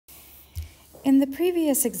In the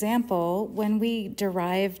previous example, when we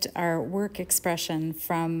derived our work expression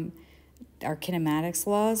from our kinematics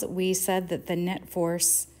laws, we said that the net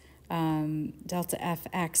force delta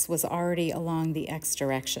Fx was already along the x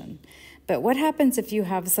direction. But what happens if you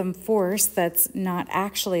have some force that's not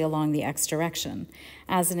actually along the x direction?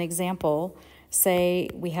 As an example, say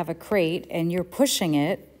we have a crate and you're pushing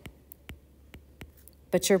it,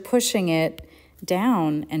 but you're pushing it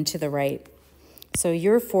down and to the right. So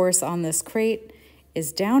your force on this crate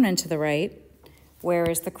is down and to the right,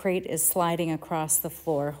 whereas the crate is sliding across the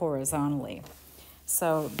floor horizontally.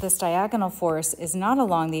 So this diagonal force is not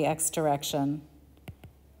along the x direction,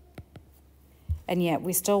 and yet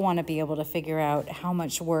we still want to be able to figure out how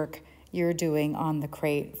much work you're doing on the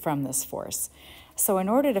crate from this force. So in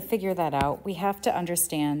order to figure that out, we have to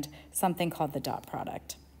understand something called the dot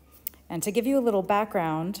product. And to give you a little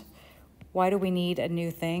background, why do we need a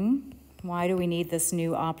new thing? Why do we need this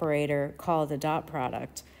new operator called a dot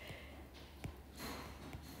product?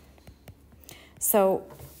 So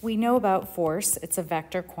we know about force. It's a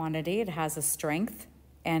vector quantity. It has a strength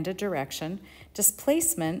and a direction.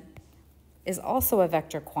 Displacement is also a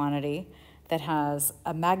vector quantity that has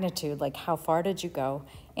a magnitude, like how far did you go,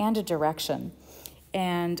 and a direction.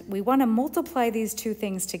 And we want to multiply these two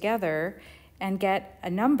things together and get a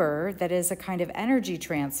number that is a kind of energy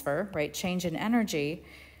transfer, right? Change in energy,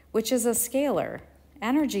 which is a scalar.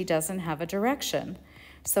 Energy doesn't have a direction.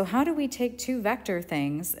 So how do we take two vector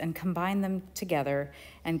things and combine them together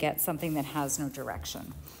and get something that has no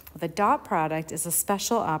direction? Well, the dot product is a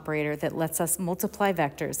special operator that lets us multiply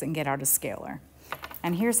vectors and get out a scalar.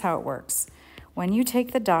 And here's how it works. When you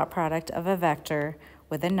take the dot product of a vector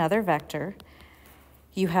with another vector,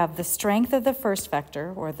 you have the strength of the first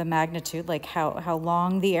vector, or the magnitude, like how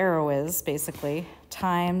long the arrow is, basically,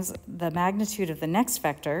 times the magnitude of the next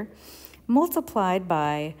vector, multiplied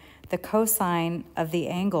by the cosine of the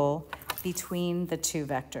angle between the two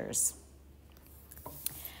vectors.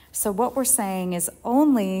 So what we're saying is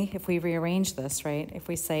only if we rearrange this, right? If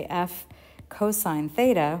we say f cosine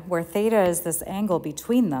theta, where theta is this angle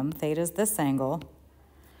between them, theta is this angle.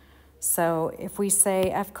 So if we say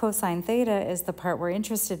f cosine theta is the part we're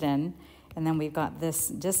interested in, and then we've got this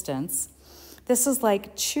distance, this is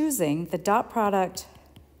like choosing the dot product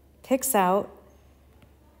picks out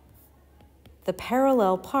the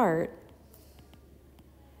parallel part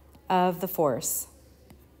of the force.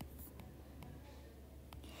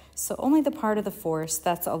 So only the part of the force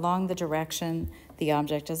that's along the direction the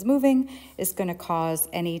object is moving is going to cause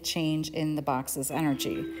any change in the box's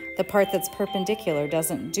energy. The part that's perpendicular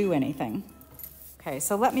doesn't do anything. Okay,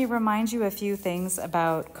 so let me remind you a few things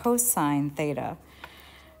about cosine theta.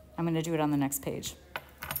 I'm going to do it on the next page.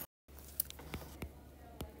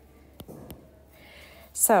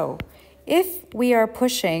 So if we are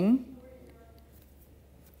pushing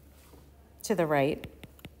to the right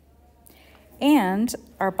and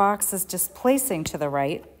our box is displacing to the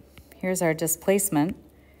right, here's our displacement,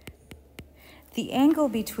 the angle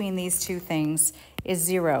between these two things is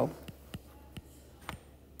 0.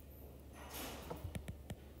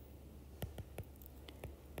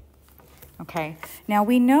 Okay, now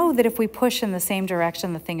we know that if we push in the same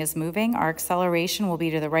direction the thing is moving, our acceleration will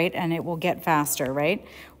be to the right and it will get faster, right?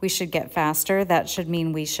 We should get faster. That should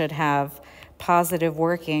mean we should have positive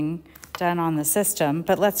working done on the system,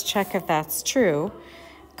 but let's check if that's true.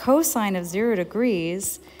 Cosine of 0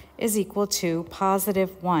 degrees is equal to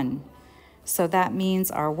positive 1. So that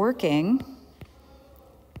means our working,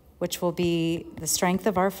 which will be the strength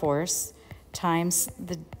of our force, times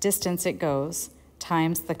the distance it goes,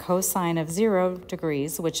 times the cosine of 0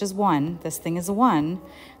 degrees, which is 1. This thing is 1,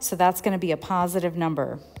 so that's going to be a positive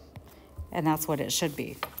number, and that's what it should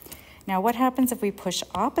be. Now, what happens if we push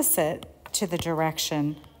opposite to the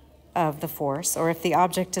direction of the force, or if the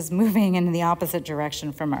object is moving in the opposite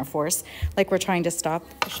direction from our force, like we're trying to stop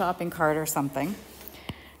a shopping cart or something?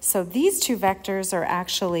 So these two vectors are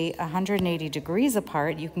actually 180 degrees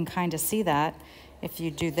apart. You can kind of see that if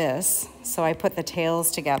you do this. So I put the tails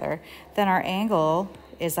together. Then our angle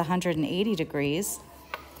is 180 degrees.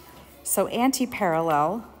 So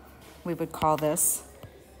anti-parallel, we would call this.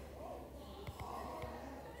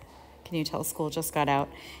 Can you tell school just got out?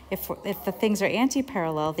 If the things are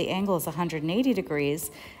anti-parallel, the angle is 180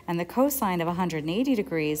 degrees, and the cosine of 180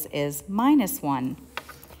 degrees is -1.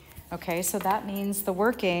 Okay, so that means the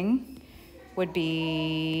working would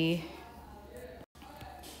be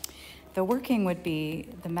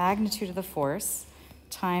the magnitude of the force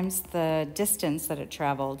times the distance that it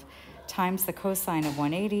traveled times the cosine of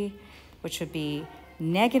 180, which would be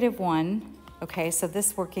 -1. Okay, so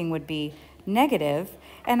this working would be negative,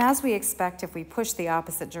 And as we expect, if we push the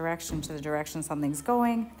opposite direction to the direction something's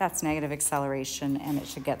going, that's negative acceleration and it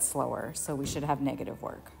should get slower. So we should have negative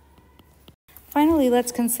work. Finally,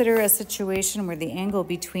 let's consider a situation where the angle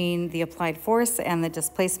between the applied force and the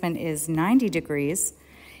displacement is 90 degrees.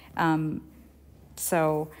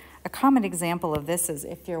 So a common example of this is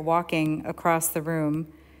if you're walking across the room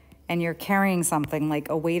and you're carrying something like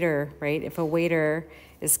a waiter, right? If a waiter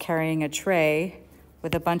is carrying a tray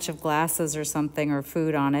with a bunch of glasses or something or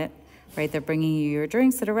food on it, right? They're bringing you your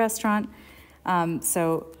drinks at a restaurant.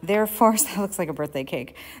 So their force, that looks like a birthday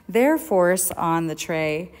cake. Their force on the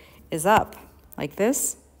tray is up like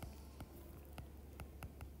this.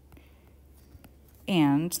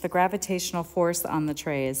 And the gravitational force on the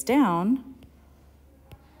tray is down.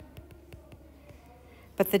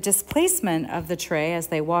 But the displacement of the tray as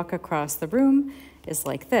they walk across the room is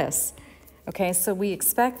like this. Okay, so we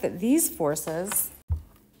expect that these forces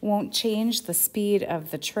won't change the speed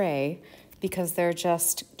of the tray because they're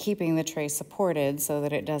just keeping the tray supported so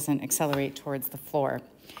that it doesn't accelerate towards the floor.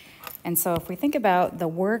 And so if we think about the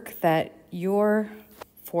work that your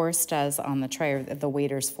force does on the tray, or the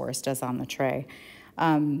waiter's force does on the tray,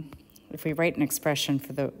 if we write an expression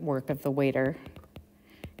for the work of the waiter,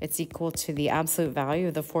 it's equal to the absolute value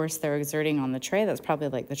of the force they're exerting on the tray, that's probably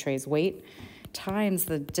like the tray's weight, times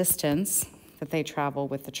the distance that they travel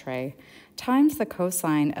with the tray, times the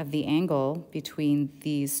cosine of the angle between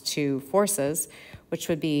these two forces, which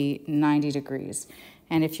would be 90 degrees.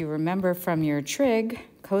 And if you remember from your trig,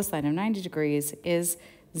 cosine of 90 degrees is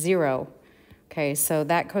 0. Okay, so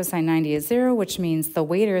that cosine 90 is 0, which means the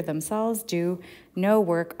waiter themselves do no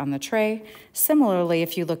work on the tray. Similarly,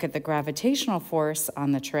 if you look at the gravitational force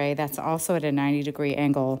on the tray, that's also at a 90-degree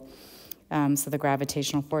angle. So the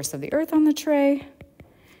gravitational force of the Earth on the tray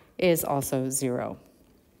is also 0.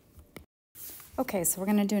 Okay, so we're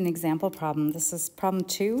going to do an example problem. This is problem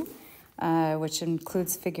 2, which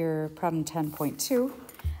includes figure problem 10.2.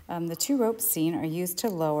 The two ropes seen are used to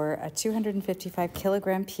lower a 255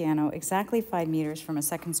 kilogram piano exactly 5 meters from a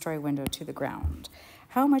second-story window to the ground.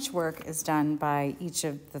 How much work is done by each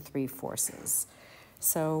of the 3 forces?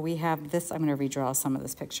 So we have this, I'm going to redraw some of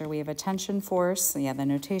this picture. We have a tension force. Yeah, the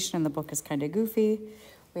notation in the book is kind of goofy.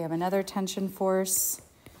 We have another tension force.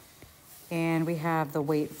 And we have the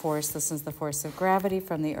weight force. This is the force of gravity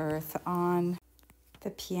from the Earth on the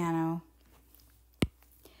piano.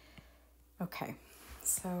 Okay,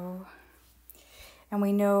 so, and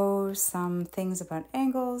we know some things about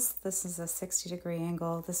angles. This is a 60-degree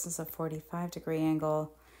angle. This is a 45-degree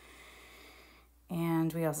angle.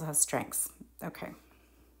 And we also have strengths. Okay,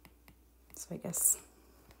 so I guess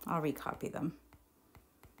I'll recopy them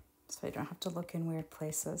so I don't have to look in weird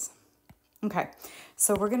places. Okay,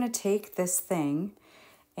 so we're going to take this thing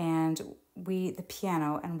and the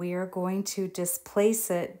piano, and we are going to displace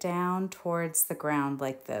it down towards the ground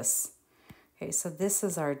like this. Okay, so this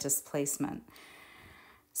is our displacement.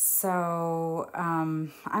 So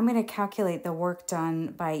I'm going to calculate the work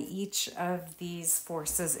done by each of these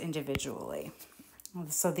forces individually.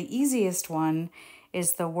 So the easiest one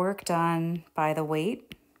is the work done by the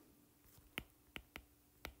weight.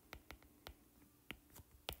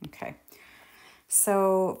 Okay.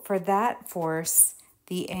 So for that force,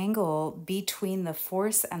 the angle between the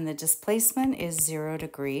force and the displacement is 0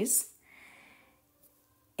 degrees.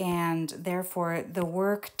 And therefore, the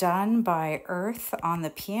work done by Earth on the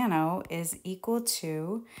piano is equal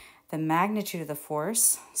to the magnitude of the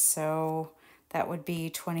force. So that would be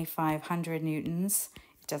 2,500 newtons.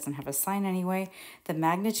 It doesn't have a sign anyway. The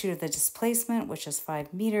magnitude of the displacement, which is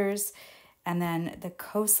 5 meters. And then the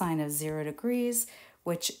cosine of 0 degrees,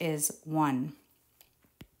 which is 1.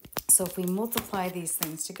 So if we multiply these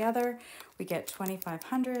things together, we get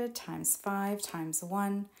 2,500 times 5 times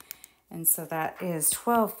 1. And so that is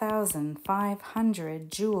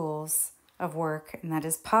 12,500 joules of work. And that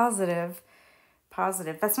is positive.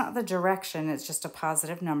 That's not the direction. It's just a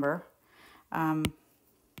positive number from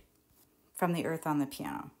the Earth on the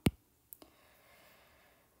piano.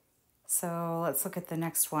 So let's look at the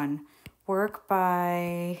next one. Work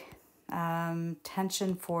by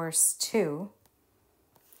tension force 2.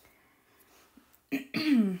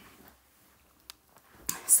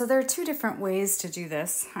 So there are 2 different ways to do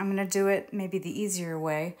this. I'm going to do it maybe the easier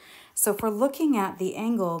way. So if we're looking at the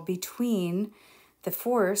angle between the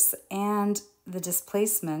force and the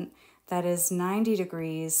displacement, that is 90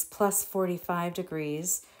 degrees plus 45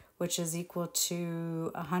 degrees, which is equal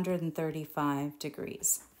to 135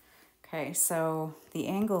 degrees. Okay, so the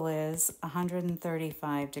angle is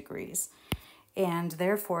 135 degrees. And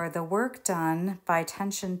therefore, the work done by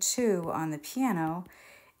tension 2 on the piano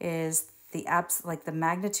is like the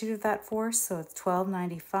magnitude of that force. So it's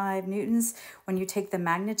 1295 newtons. When you take the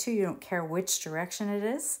magnitude, you don't care which direction it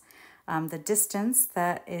is. The distance,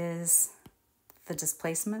 that is the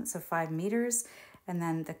displacement, so 5 meters, and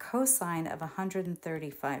then the cosine of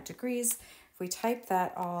 135 degrees. If we type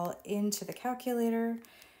that all into the calculator,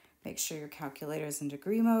 make sure your calculator is in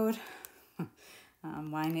degree mode.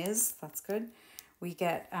 Mine is, that's good. We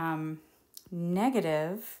get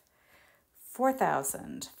negative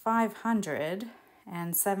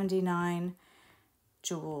 4,579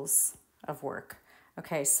 joules of work.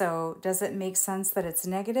 Okay, so does it make sense that it's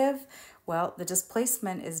negative? Well, the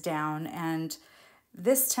displacement is down, and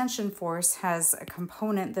this tension force has a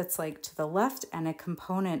component that's like to the left and a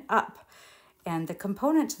component up. And the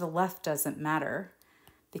component to the left doesn't matter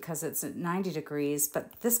because it's at 90 degrees,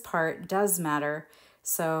 but this part does matter.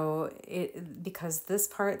 So because this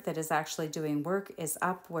part that is actually doing work is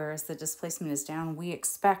up, whereas the displacement is down, we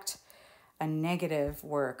expect a negative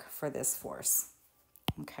work for this force.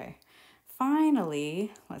 Okay,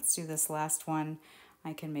 finally, let's do this last one.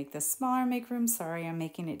 I can make this smaller, make room. Sorry, I'm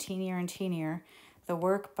making it teenier and teenier. The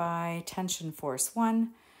work by tension force 1.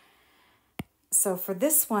 So for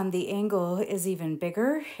this one, the angle is even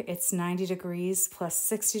bigger. It's 90 degrees plus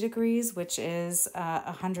 60 degrees, which is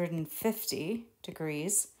 150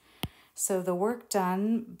 degrees. So the work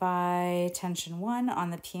done by tension 1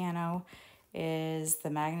 on the piano is the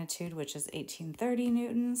magnitude, which is 1830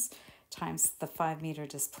 newtons, times the 5 meter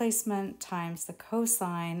displacement, times the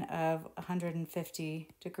cosine of 150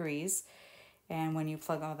 degrees. And when you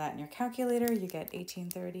plug all that in your calculator, you get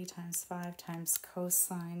 1830 times 5 times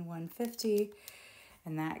cosine 150.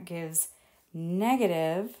 And that gives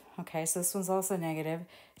negative, okay, so this one's also negative,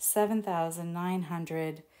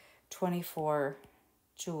 7,924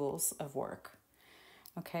 joules of work.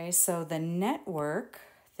 Okay, so the net work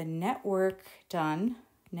done,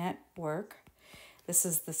 this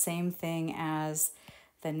is the same thing as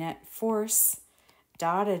the net force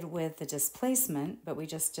dotted with the displacement, but we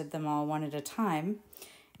just did them all one at a time,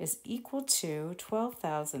 is equal to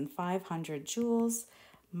 12,500 joules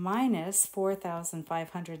minus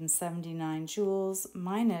 4,579 joules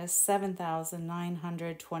minus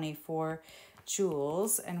 7,924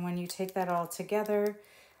 joules. And when you take that all together,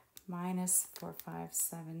 minus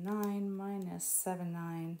 4,579 minus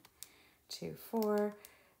 7,924,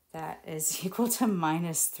 that is equal to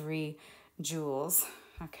minus 3 joules.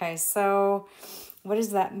 Okay, so what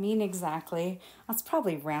does that mean exactly? That's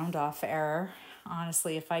probably round off error.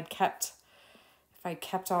 Honestly, if I'd kept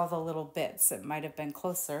all the little bits, it might have been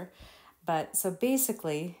closer. But so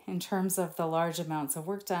basically, in terms of the large amounts of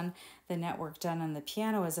work done, the net work done on the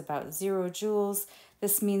piano is about 0 joules.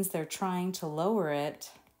 This means they're trying to lower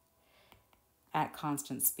it at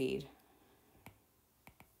constant speed.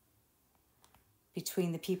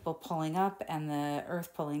 Between the people pulling up and the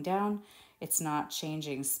earth pulling down, it's not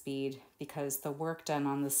changing speed because the work done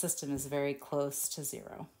on the system is very close to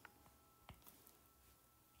 0.